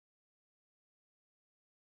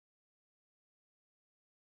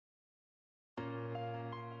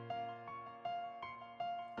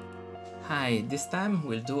Hi, this time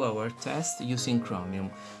we'll do our test using Chromium.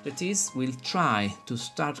 That is, we'll try to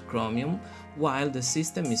start Chromium while the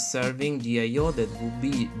system is serving the I/O that will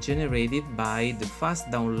be generated by the fast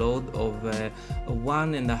download of a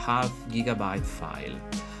 1.5 GB file.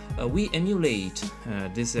 We emulate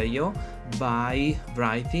this I/O by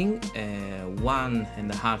writing a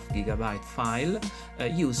 1.5 GB file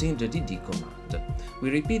using the dd command. We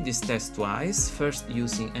repeat this test twice, first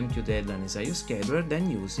using MQDeadline as I/O scheduler, then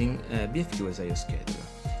using BFQ as I/O scheduler.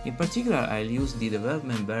 In particular, I'll use the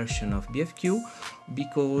development version of BFQ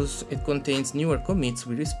because it contains newer commits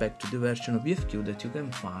with respect to the version of BFQ that you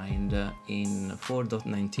can find in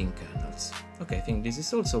 4.19 kernels. Okay, I think this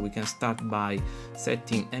is all, so we can start by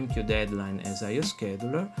setting MQDeadline as I/O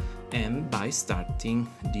scheduler and by starting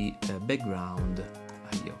the background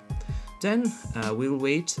I/O. Then we'll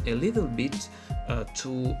wait a little bit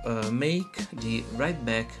to make the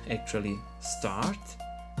write-back actually start,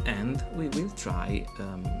 and we will try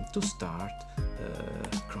to start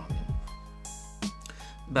Chromium.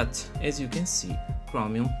 But as you can see,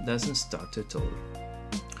 Chromium doesn't start at all.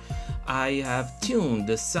 I have tuned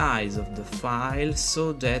the size of the file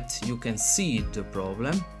so that you can see the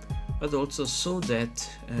problem, but also so that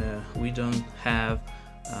we don't have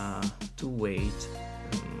to wait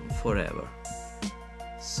forever.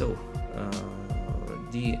 So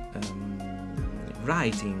the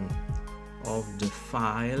writing of the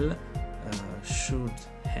file should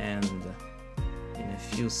end in a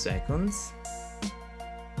few seconds,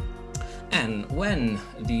 and when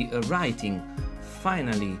the writing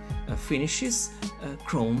finally finishes,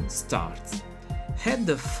 Chrome starts. Had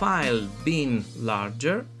the file been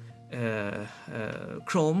larger,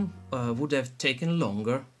 Chrome would have taken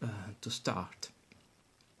longer to start.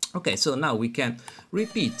 Okay, so now we can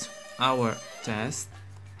repeat our test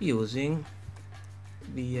using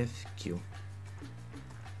BFQ.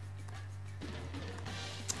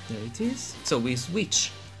 There it is. So we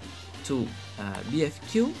switch to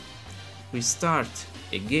BFQ, we start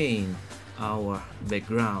again our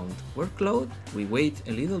background workload, we wait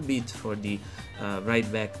a little bit for the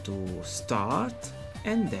write-back to start,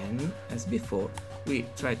 and then, as before, we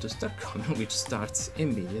try to start Chromium, which starts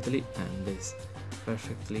immediately and is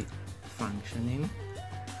perfectly functioning,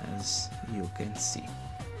 as you can see.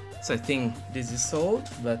 So I think this is all,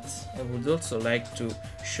 but I would also like to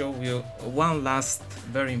show you one last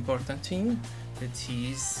very important thing, that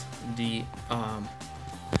is the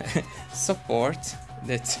support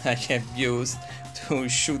that I have used to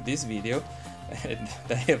shoot this video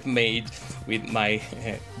that I have made with my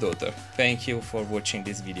daughter. Thank you for watching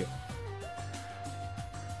this video.